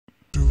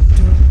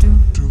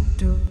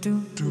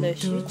Le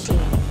shooting.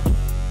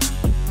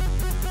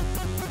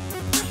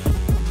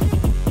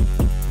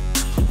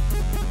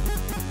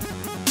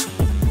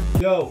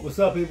 Yo, what's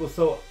up people?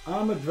 So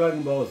I'm a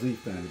Dragon Ball Z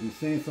fan. If you've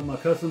seen some of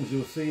my customs,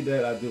 you'll see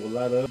that I do a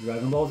lot of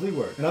Dragon Ball Z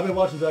work. And I've been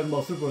watching Dragon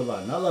Ball Super a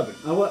lot, and I love it.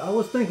 I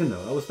was thinking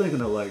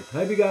though, like,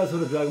 have you guys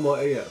heard of Dragon Ball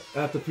AF?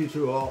 After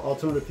Future or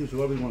Alternative Future,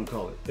 whatever you want to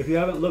call it. If you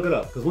haven't, look it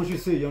up, because once you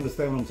see, you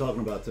understand what I'm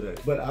talking about today.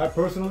 But I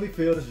personally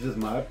feel, this is just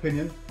my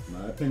opinion,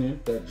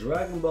 that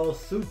Dragon Ball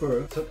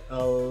Super took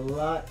a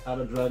lot out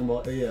of Dragon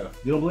Ball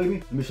AF. You don't believe me?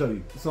 Let me show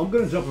you. So I'm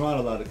gonna jump around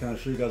a lot to kind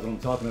of show you guys what I'm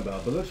talking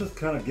about, but let's just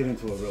kind of get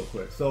into it real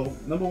quick. So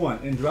number one,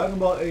 in Dragon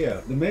Ball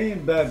AF, the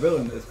main bad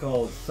villain is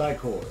called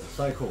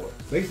Psychor.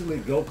 Basically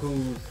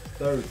Goku's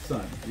third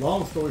son.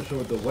 Long story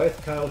short, the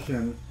West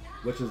Kaioshin,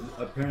 which is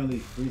apparently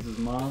Frieza's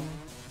mom,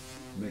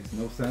 makes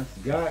no sense,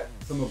 got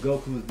some of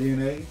Goku's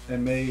DNA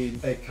and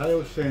made a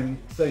Kaioshin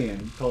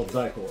Saiyan called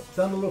Zycor.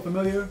 Sound a little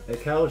familiar? A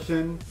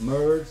Kaioshin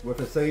merged with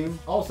a Saiyan.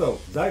 Also,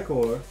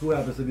 Zycor, who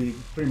happens to be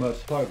pretty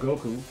much part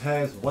Goku,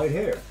 has white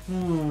hair.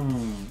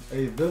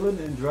 A villain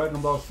in Dragon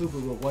Ball Super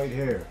with white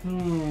hair.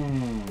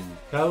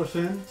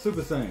 Kaioshin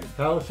Super Saiyan.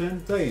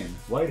 Kaioshin Saiyan.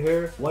 White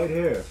hair, white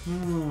hair.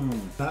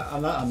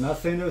 I'm not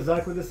saying they're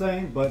exactly the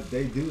same, but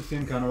they do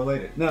seem kind of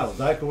related. Now,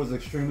 Zycor was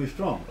extremely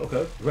strong.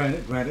 Okay,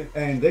 granted.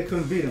 And they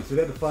couldn't beat him, so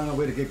they had to find a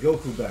way to get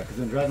Goku back.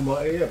 Because in Dragon Ball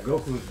AF,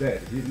 Goku is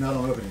dead. He's not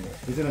on Earth anymore.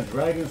 He's in a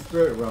dragon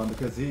spirit realm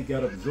because he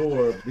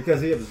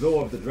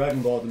absorbed the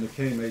Dragon Balls and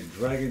became a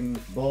Dragon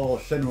Ball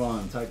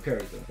Shenron type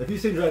character. If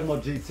you've seen Dragon Ball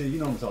GT, you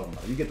know what I'm talking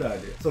about. You get the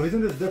idea. So he's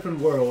in this different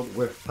world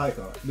with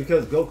Typhon.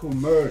 Because Goku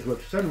merged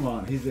with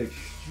Shenron, he's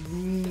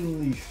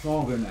extremely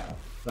stronger now.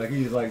 Like,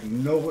 he's like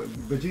nowhere,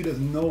 Vegeta's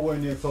nowhere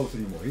near close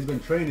anymore. He's been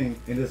training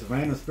in this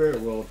random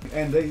spirit world,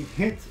 and they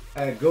hint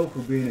at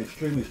Goku being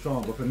extremely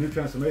strong with a new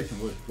transformation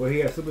where he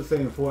has Super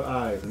Saiyan 4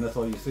 eyes, and that's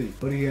all you see.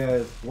 But he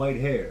has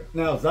white hair.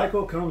 Now,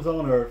 Zycor comes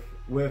on Earth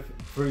with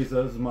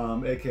Frieza's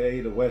mom,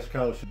 aka the West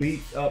Kaioshin,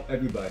 beats up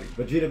everybody.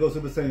 Vegeta goes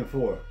Super Saiyan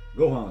 4.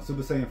 Gohan,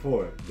 Super Saiyan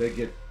 4. They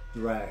get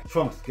thrashed.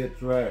 Trunks get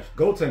thrashed.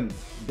 Goten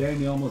damn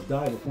near almost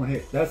died with one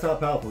hit. That's how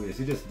powerful he is.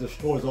 He just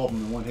destroys all of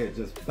them in one hit.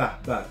 Just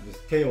bap,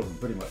 just KOs them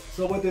pretty much.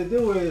 So what they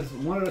do is,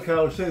 one of the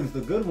Kaioshins, the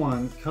good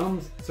ones,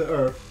 comes to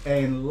Earth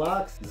and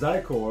locks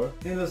Zycor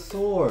in a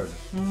sword.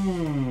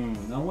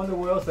 I wonder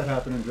where else that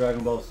happened in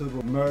Dragon Ball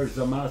Super. Merge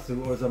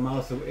Zamasu or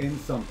Zamasu in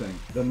something.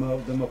 The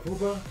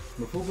Mafuba,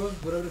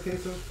 whatever the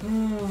case is.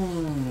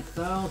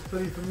 Sounds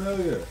pretty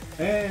familiar.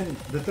 And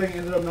the thing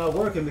ended up not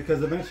working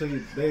because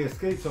eventually they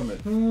escaped from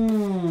it.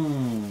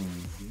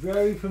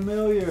 Very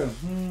familiar.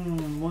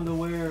 Wonder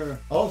where.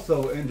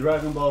 Also, in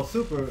Dragon Ball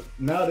Super,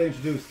 now they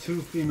introduced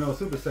 2 female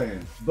Super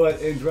Saiyans. But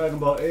in Dragon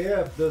Ball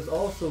AF, there's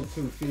also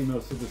 2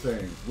 female Super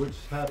Saiyans, which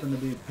happen to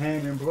be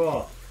Pan and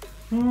Bra.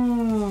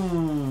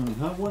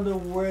 I wonder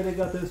where they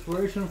got the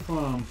inspiration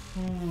from.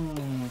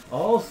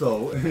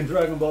 Also, in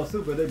Dragon Ball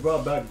Super, they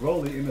brought back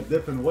Broly in a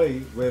different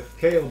way, with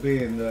Kale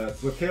being the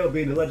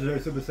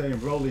legendary Super Saiyan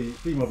Broly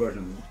female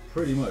version,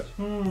 pretty much.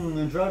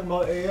 In Dragon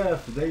Ball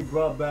AF, they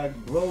brought back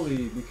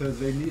Broly because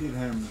they needed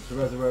him to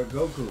resurrect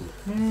Goku.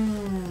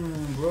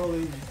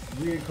 Broly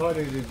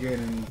reincarnated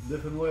again in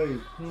different ways.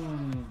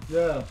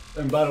 Yeah.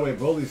 And by the way,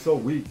 Broly's so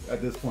weak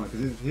at this point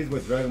because he's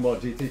with Dragon Ball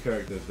GT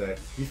characters that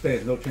he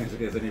stands no chance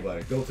against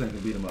anybody. Goten can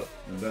beat him up,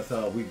 and that's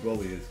how weak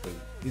Broly is because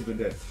he's been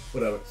dead.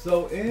 Whatever.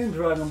 So in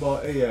Dragon Ball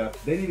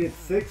AF, they needed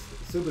 6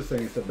 Super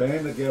Saiyans to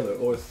band together,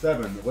 or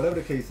 7, whatever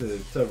the case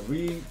is, to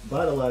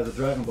revitalize the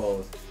Dragon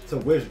Balls to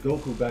wish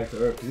Goku back to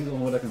Earth, because he's the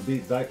only one that can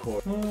beat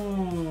Zycor.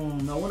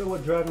 I wonder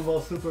what Dragon Ball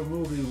Super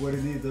movie where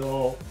they need to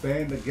all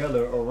band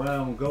together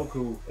around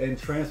Goku and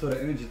transfer the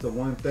energy to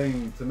one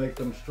thing to make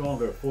them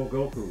stronger for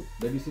Goku.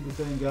 Maybe Super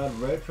Saiyan God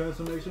Red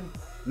transformation?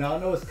 Now I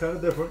know it's kind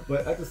of different,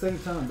 but at the same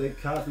time they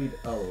copied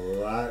a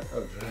lot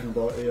of Dragon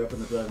Ball AF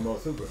and the Dragon Ball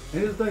Super.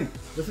 And here's the thing,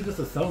 this is just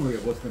a summary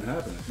of what's been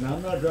happening. Now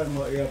I'm not a Dragon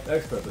Ball AF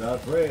expert, but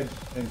I've read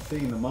and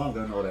seen the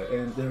manga and all that,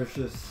 and there's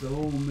just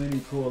so many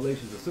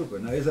correlations to Super.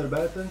 Now is that a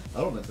bad thing? I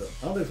don't think so.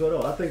 I don't think so at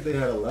all. I think they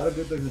had a lot of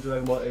good things in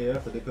Dragon Ball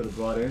AF that they could have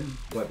brought in,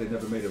 but they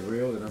never made it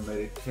real, they never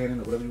made it canon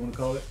or whatever you want to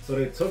call it. So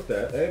they took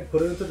that and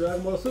put it into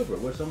Dragon Ball Super,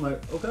 which I'm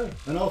like, okay.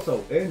 And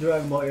also, in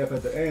Dragon Ball AF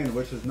at the end,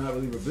 which is not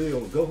really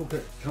revealed, Goku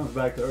comes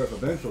back to Earth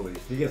eventually.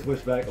 He gets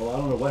wished back, I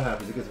don't know what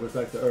happens, he gets wished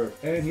back to Earth,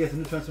 and he has a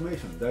new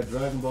transformation. That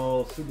Dragon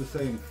Ball Super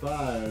Saiyan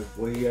 5,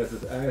 where he has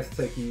this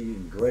Aztec-y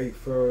gray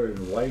fur and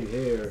white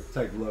hair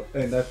type look,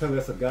 and that's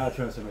a God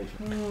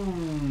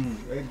transformation.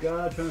 A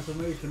God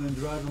transformation in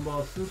Dragon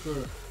Ball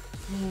Super.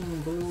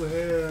 Blue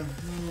hair.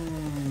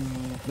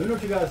 Let me know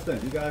what you guys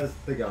think. You guys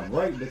think I'm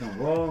right? Think I'm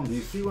wrong? Do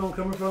you see where I'm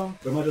coming from?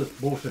 Or am I just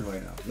bullshitting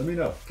right now? Let me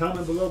know.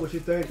 Comment below what you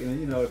think, and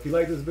you know, if you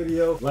like this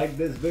video,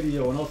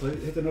 and also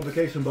hit the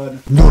notification button.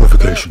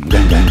 Notification. And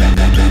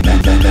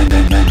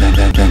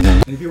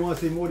if you want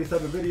to see more of these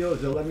type of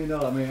videos, just let me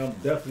know. I mean, I'm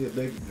definitely a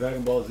big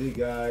Dragon Ball Z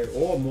guy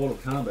or Mortal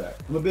Kombat.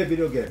 I'm a big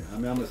video gamer. I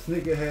mean, I'm a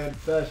sneakerhead,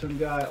 fashion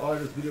guy,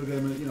 artist, video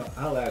gamer. You know,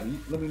 holla at me.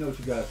 Let me know what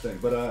you guys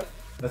think. But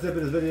that's it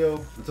for this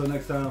video. Until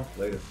next time,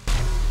 later.